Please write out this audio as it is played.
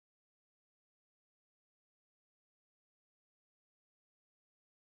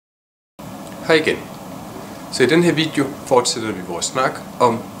Hej igen. Så i den her video fortsætter vi vores snak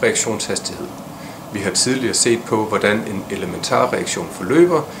om reaktionshastighed. Vi har tidligere set på, hvordan en elementar reaktion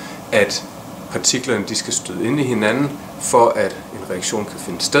forløber, at partiklerne de skal støde ind i hinanden, for at en reaktion kan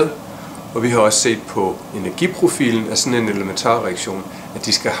finde sted. Og vi har også set på energiprofilen af sådan en elementar reaktion, at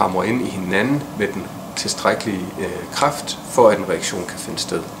de skal hamre ind i hinanden med den tilstrækkelige kraft, for at en reaktion kan finde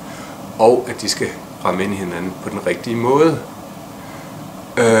sted. Og at de skal ramme ind i hinanden på den rigtige måde.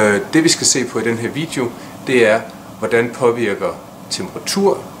 Det vi skal se på i den her video, det er, hvordan påvirker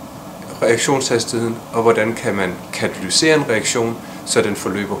temperatur reaktionshastigheden, og hvordan kan man katalysere en reaktion, så den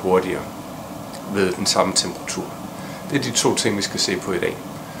forløber hurtigere ved den samme temperatur. Det er de to ting, vi skal se på i dag.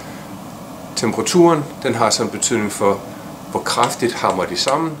 Temperaturen, den har så en betydning for, hvor kraftigt hamrer de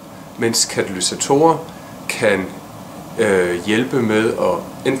sammen, mens katalysatorer kan hjælpe med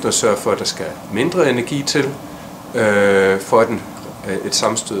at enten sørge for, at der skal mindre energi til, for at et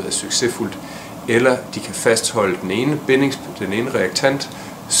sammenstød er succesfuldt, eller de kan fastholde den ene reaktant,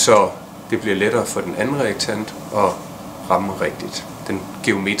 så det bliver lettere for den anden reaktant at ramme rigtigt. Den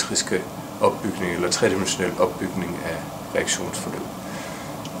geometriske opbygning eller tredimensionel opbygning af reaktionsforløb.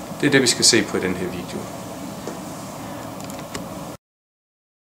 Det er det, vi skal se på i den her video.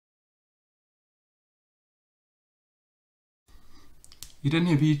 I den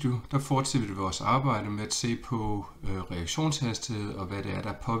her video, der fortsætter vi vores arbejde med at se på reaktionshastighed og hvad det er,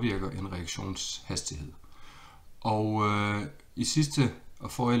 der påvirker en reaktionshastighed. Og i sidste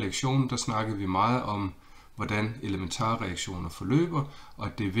og forrige lektion, der snakkede vi meget om, hvordan elementare reaktioner forløber, og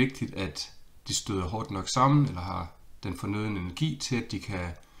at det er vigtigt, at de støder hårdt nok sammen, eller har den fornødne energi til, at de kan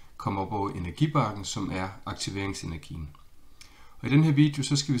komme op over energibakken, som er aktiveringsenergien. Og i den her video,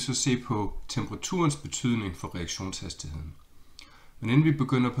 så skal vi så se på temperaturens betydning for reaktionshastigheden. Men inden vi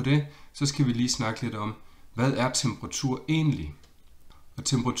begynder på det, så skal vi lige snakke lidt om, hvad er temperatur egentlig? Og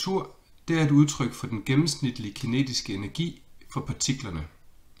temperatur, det er et udtryk for den gennemsnitlige kinetiske energi for partiklerne.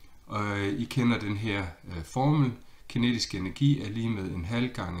 Og I kender den her formel. Kinetisk energi er lige med en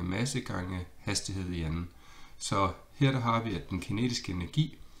halv gange masse gange hastighed i anden. Så her der har vi, at den kinetiske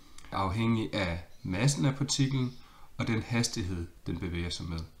energi er afhængig af massen af partiklen og den hastighed, den bevæger sig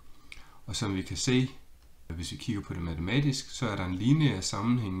med. Og som vi kan se, hvis vi kigger på det matematisk, så er der en lineær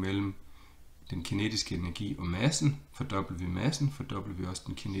sammenhæng mellem den kinetiske energi og massen. Fordobler vi massen, fordobler vi også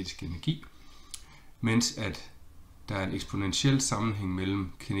den kinetiske energi. Mens at der er en eksponentiel sammenhæng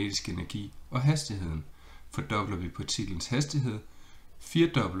mellem kinetisk energi og hastigheden. Fordobler vi partiklens hastighed,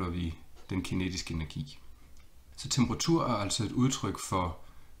 firedobler vi den kinetiske energi. Så temperatur er altså et udtryk for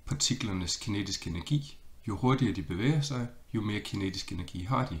partiklernes kinetiske energi. Jo hurtigere de bevæger sig, jo mere kinetisk energi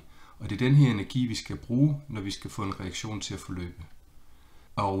har de. Og det er den her energi, vi skal bruge, når vi skal få en reaktion til at forløbe.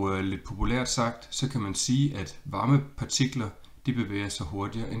 Og lidt populært sagt, så kan man sige, at varme partikler, de bevæger sig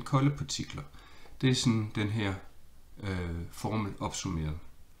hurtigere end kolde partikler. Det er sådan den her formel opsummeret.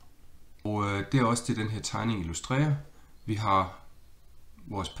 Og det er også det, den her tegning illustrerer. Vi har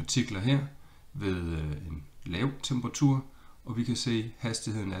vores partikler her ved en lav temperatur, og vi kan se, at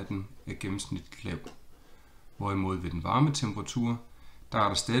hastigheden af den er gennemsnitligt lav. Hvorimod ved den varme temperatur, der er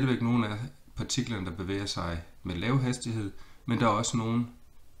der stadigvæk nogle af partiklerne, der bevæger sig med lav hastighed, men der er også nogle,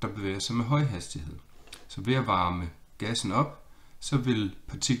 der bevæger sig med høj hastighed. Så ved at varme gassen op, så vil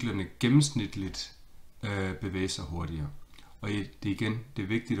partiklerne gennemsnitligt bevæge sig hurtigere. Og det er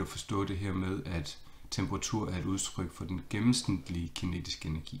vigtigt at forstå det her med, at temperatur er et udtryk for den gennemsnitlige kinetiske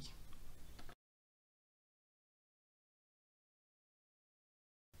energi.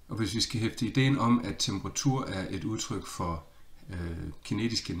 Og hvis vi skal hæfte ideen om, at temperatur er et udtryk for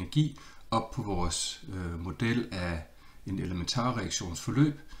kinetisk energi op på vores model af en elementar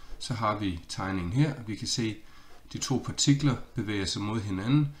reaktionsforløb, så har vi tegningen her. Vi kan se, at de to partikler bevæger sig mod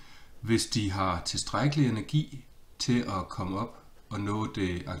hinanden. Hvis de har tilstrækkelig energi til at komme op og nå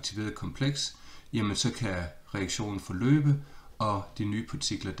det aktiverede kompleks, jamen så kan reaktionen forløbe, og de nye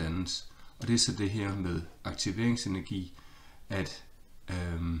partikler dannes. Og det er så det her med aktiveringsenergi, at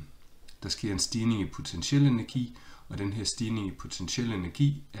der sker en stigning i potentiel energi, og den her stigning i potentiel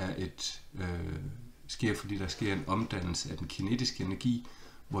energi er sker, fordi der sker en omdannelse af den kinetiske energi,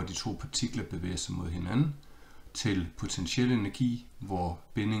 hvor de to partikler bevæger sig mod hinanden, til potentiel energi, hvor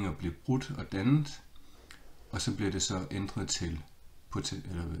bindinger bliver brudt og dannet, og så bliver det så ændret til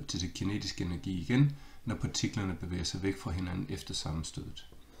det kinetiske energi igen, når partiklerne bevæger sig væk fra hinanden efter sammenstødet.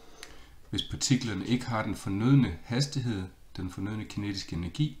 Hvis partiklerne ikke har den fornødne hastighed, den fornødne kinetiske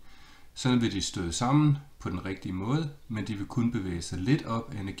energi, så vil de støde sammen på den rigtige måde, men de vil kun bevæge sig lidt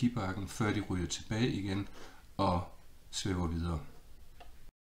op af energibakken, før de ryger tilbage igen og svæver videre.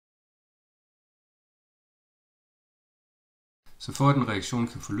 Så for at en reaktion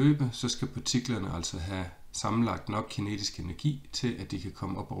kan forløbe, så skal partiklerne altså have sammenlagt nok kinetisk energi til, at de kan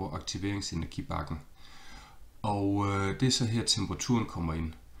komme op over aktiveringsenergibakken. Og det er så her, temperaturen kommer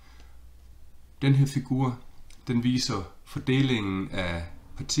ind. Den her figur, den viser fordelingen af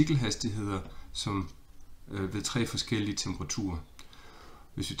partikelhastigheder som ved 3 forskellige temperaturer.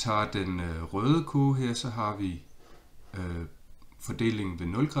 Hvis vi tager den røde kurve her, så har vi fordelingen ved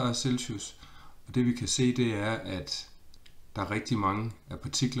 0 grader Celsius. Og det vi kan se, det er, at der er rigtig mange af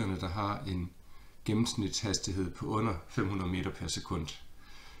partiklerne, der har en gennemsnitshastighed på under 500 meter per sekund.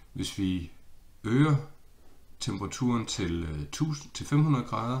 Hvis vi øger temperaturen til 500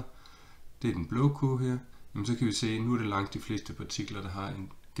 grader, det er den blå kurve her, så kan vi se, at nu er det langt de fleste partikler, der har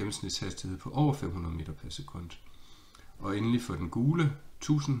en gennemsnitshastighed på over 500 meter per sekund. Og endelig for den gule,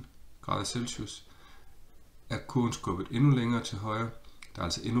 1000 grader Celsius, er kurven skubbet endnu længere til højre. Der er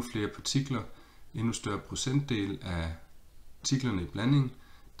altså endnu flere partikler, endnu større procentdel af partiklerne i blandingen,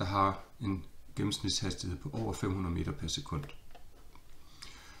 der har en gennemsnitshastighed på over 500 meter per sekund.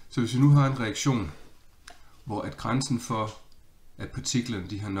 Så hvis vi nu har en reaktion, hvor at grænsen for, at partiklerne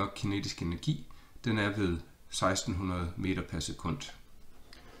de har nok kinetisk energi, den er ved 1600 meter per sekund.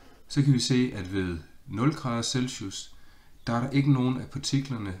 Så kan vi se, at ved 0 grader Celsius, der er der ikke nogen af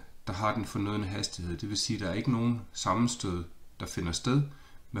partiklerne, der har den fornødne hastighed. Det vil sige, at der er ikke nogen sammenstød, der finder sted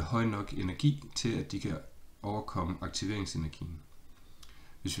med høj nok energi til, at de kan overkomme aktiveringsenergien.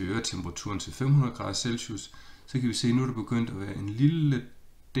 Hvis vi øger temperaturen til 500 grader Celsius, så kan vi se, at nu er der begyndt at være en lille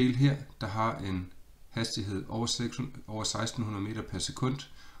del her, der har en hastighed over 1600 meter per sekund,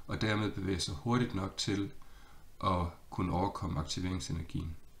 og dermed bevæger sig hurtigt nok til at kunne overkomme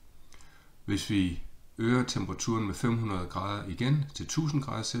aktiveringsenergien. Hvis vi øger temperaturen med 500 grader igen til 1000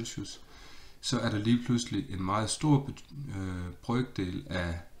 grader Celsius, så er der lige pludselig en meget stor brøkdel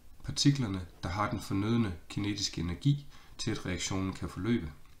af partiklerne, der har den fornødne kinetiske energi til, at reaktionen kan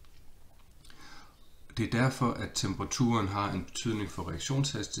forløbe. Det er derfor, at temperaturen har en betydning for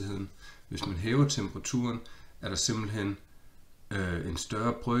reaktionshastigheden. Hvis man hæver temperaturen, er der simpelthen en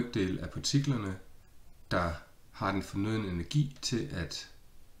større brøkdel af partiklerne, der har den fornødne energi til, at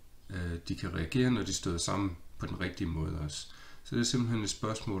de kan reagere, når de støder sammen på den rigtige måde også. Så det er simpelthen et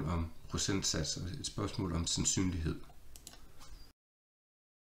spørgsmål om procentsats og et spørgsmål om sandsynlighed.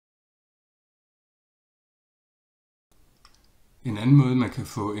 En anden måde, man kan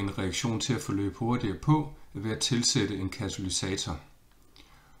få en reaktion til at forløbe hurtigere på, er ved at tilsætte en katalysator.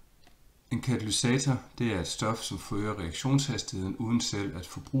 En katalysator, det er et stof, som forøger reaktionshastigheden uden selv at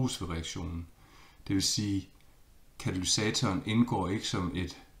forbruges ved reaktionen. Det vil sige, katalysatoren indgår ikke som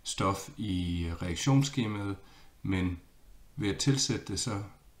et stof i reaktionsskemaet, men ved at tilsætte det, så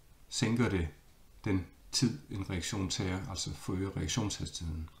sænker det den tid, en reaktion tager, altså forøger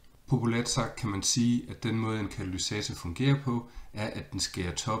reaktionshastigheden. Populært sagt kan man sige, at den måde en katalysator fungerer på, er at den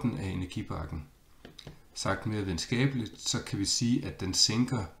skærer toppen af energibakken. Sagt mere videnskabeligt, så kan vi sige, at den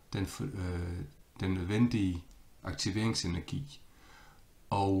sænker den nødvendige aktiveringsenergi.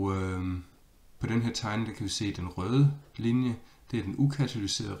 Og på den her tegning kan vi se, at den røde linje, det er den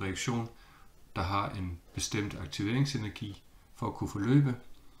ukatalyserede reaktion, der har en bestemt aktiveringsenergi for at kunne forløbe.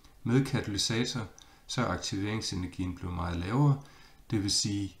 Med katalysator, så er aktiveringsenergien blevet meget lavere, det vil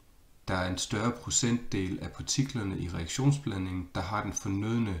sige, der er en større procentdel af partiklerne i reaktionsblandingen, der har den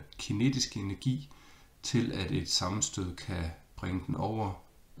fornødne kinetiske energi til, at et sammenstød kan bringe den over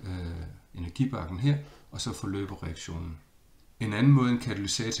energibakken her, og så forløber reaktionen. En anden måde, en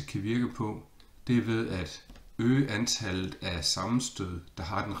katalysator kan virke på, det er ved at øge antallet af sammenstød, der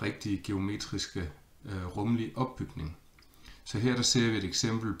har den rigtige geometriske rumlige opbygning. Så her der ser vi et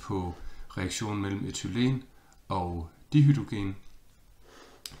eksempel på reaktionen mellem etylen og dihydrogen,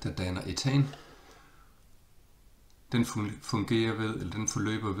 der danner etan. Den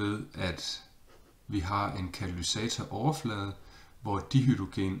forløber ved, at vi har en katalysatoroverflade, hvor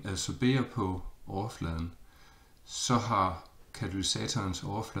dihydrogen adsorberer på overfladen. Så har katalysatorens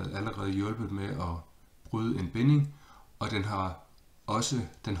overflade allerede hjulpet med at bryde en binding, og den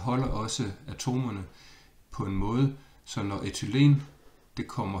holder også atomerne på en måde, så når etylen det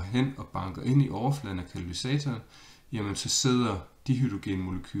kommer hen og banker ind i overfladen af katalysatoren, jamen så sidder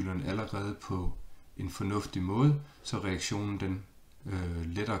dihydrogenmolekylerne allerede på en fornuftig måde, så reaktionen den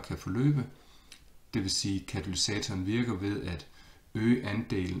lettere kan forløbe. Det vil sige, at katalysatoren virker ved at øge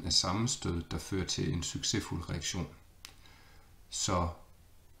andelen af sammenstød, der fører til en succesfuld reaktion. Så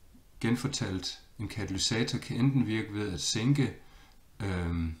genfortalt, en katalysator kan enten virke ved at sænke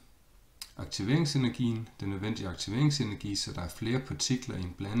aktiveringsenergien, den nødvendige aktiveringsenergi, så der er flere partikler i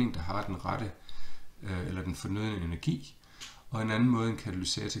en blanding, der har den rette eller den fornødne energi. Og en anden måde, en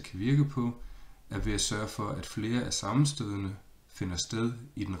katalysator kan virke på, er ved at sørge for, at flere af sammenstødene finder sted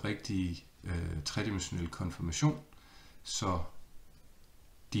i den rigtige tredimensionelle konformation, så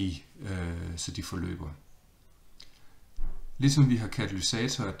de forløber. Ligesom vi har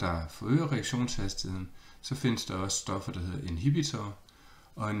katalysatorer, der forøger reaktionshastigheden, så findes der også stoffer, der hedder inhibitorer,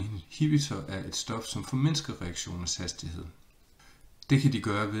 og en inhibitor er et stof, som formindsker reaktionens hastighed. Det kan de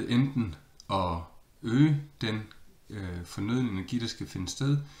gøre ved enten at øge den fornødne energi, der skal finde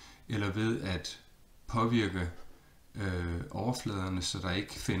sted, eller ved at påvirke overfladerne, så der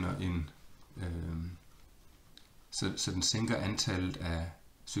ikke finder så den sænker antallet af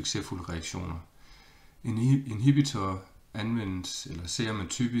succesfulde reaktioner. En inhibitor anvendes eller ser man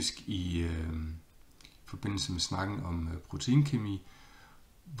typisk i forbindelse med snakken om proteinkemi,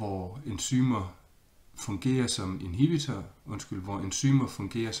 hvor enzymer fungerer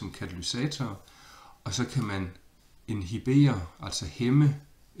som katalysatorer, og så kan man inhibere, altså hæmme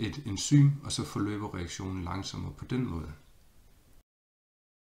et enzym, og så forløber reaktionen langsommere på den måde.